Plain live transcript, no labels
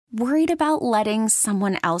Worried about letting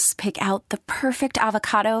someone else pick out the perfect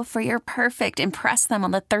avocado for your perfect impress them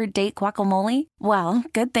on the third date guacamole? Well,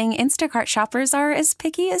 good thing Instacart shoppers are as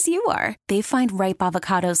picky as you are. They find ripe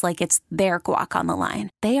avocados like it's their guac on the line.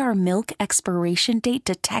 They are milk expiration date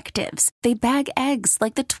detectives. They bag eggs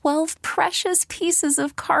like the 12 precious pieces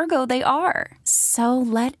of cargo they are. So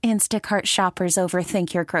let Instacart shoppers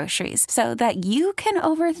overthink your groceries so that you can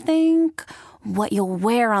overthink what you'll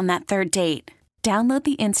wear on that third date. Download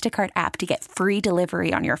the Instacart app to get free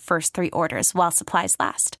delivery on your first 3 orders while supplies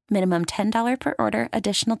last. Minimum $10 per order.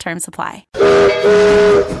 Additional terms apply.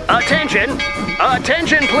 Attention!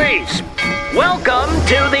 Attention, please! Welcome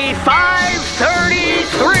to the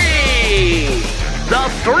 533! The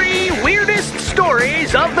 3 weirdest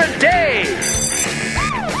stories of the day!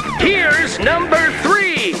 Here's number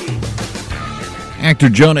 3! Actor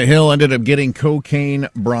Jonah Hill ended up getting cocaine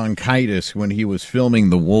bronchitis when he was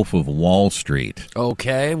filming The Wolf of Wall Street.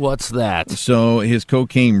 Okay, what's that? So his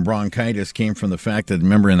cocaine bronchitis came from the fact that,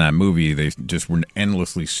 remember in that movie, they just were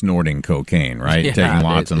endlessly snorting cocaine, right? Yeah, taking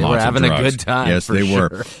lots and lots of drugs. They were having a good time. Yes, for they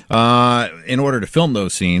sure. were. In order to film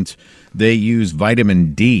those scenes, they used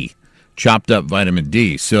vitamin D, chopped up vitamin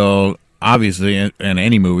D. So obviously, in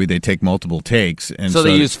any movie, they take multiple takes. And so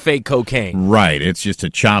they use fake cocaine. Right. It's just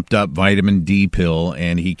a chopped up vitamin D pill,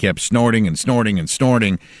 and he kept snorting and snorting and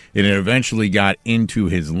snorting, and it eventually got into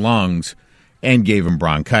his lungs and gave him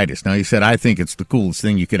bronchitis. Now, he said, I think it's the coolest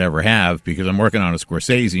thing you could ever have because I'm working on a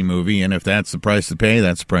Scorsese movie, and if that's the price to pay,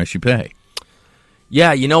 that's the price you pay.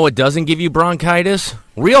 Yeah, you know what doesn't give you bronchitis?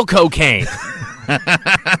 Real cocaine.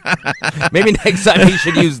 Maybe next time he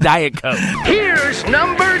should use Diet Coke. Here's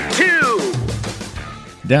number 2!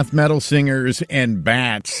 Death metal singers and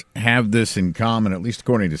bats have this in common, at least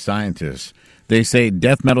according to scientists. They say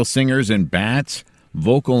death metal singers and bats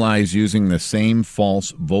vocalize using the same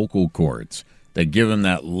false vocal cords that give them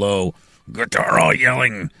that low, guitar all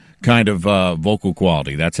yelling kind of vocal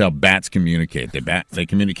quality. That's how bats communicate. They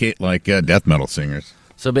communicate like death metal singers.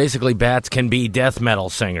 So basically, bats can be death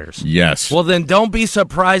metal singers. Yes. Well, then don't be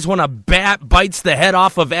surprised when a bat bites the head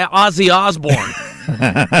off of Ozzy Osbourne.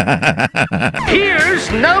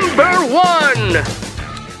 Here's number 1!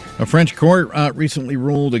 A French court recently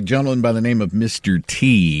ruled a gentleman by the name of Mr.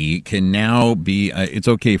 T can now be, it's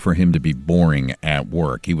okay for him to be boring at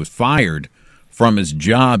work. He was fired from his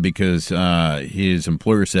job because his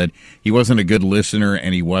employer said he wasn't a good listener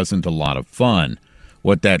and he wasn't a lot of fun.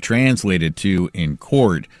 What that translated to in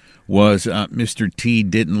court was Mr. T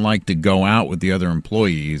didn't like to go out with the other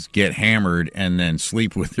employees, get hammered, and then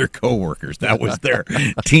sleep with their coworkers. That was their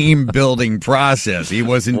team-building process. He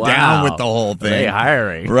wasn't down with the whole thing. They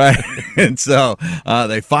hiring. Right. And so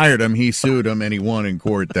they fired him, he sued him, and he won in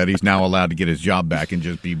court that he's now allowed to get his job back and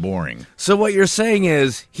just be boring. So what you're saying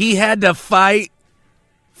is he had to fight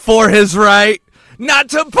for his right not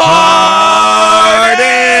to party!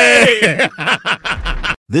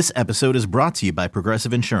 This episode is brought to you by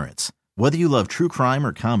Progressive Insurance. Whether you love true crime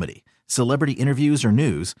or comedy, celebrity interviews or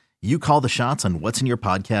news, you call the shots on what's in your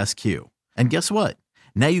podcast queue. And guess what?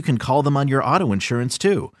 Now you can call them on your auto insurance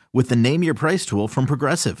too with the Name Your Price tool from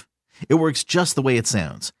Progressive. It works just the way it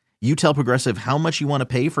sounds. You tell Progressive how much you want to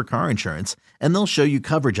pay for car insurance, and they'll show you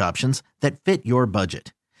coverage options that fit your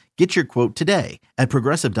budget. Get your quote today at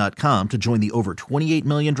Progressive.com to join the over 28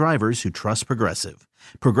 million drivers who trust Progressive.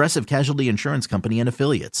 Progressive Casualty Insurance Company and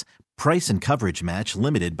Affiliates. Price and coverage match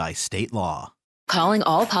limited by state law. Calling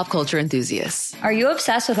all pop culture enthusiasts. Are you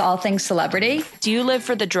obsessed with all things celebrity? Do you live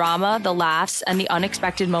for the drama, the laughs, and the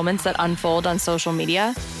unexpected moments that unfold on social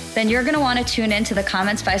media? Then you're going to want to tune in to the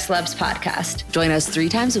Comments by Celebs podcast. Join us 3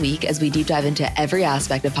 times a week as we deep dive into every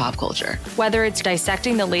aspect of pop culture. Whether it's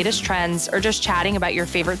dissecting the latest trends or just chatting about your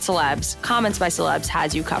favorite celebs, Comments by Celebs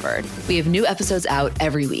has you covered. We have new episodes out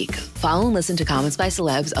every week. Follow and listen to Comments by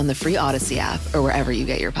Celebs on the free Odyssey app or wherever you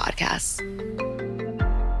get your podcasts.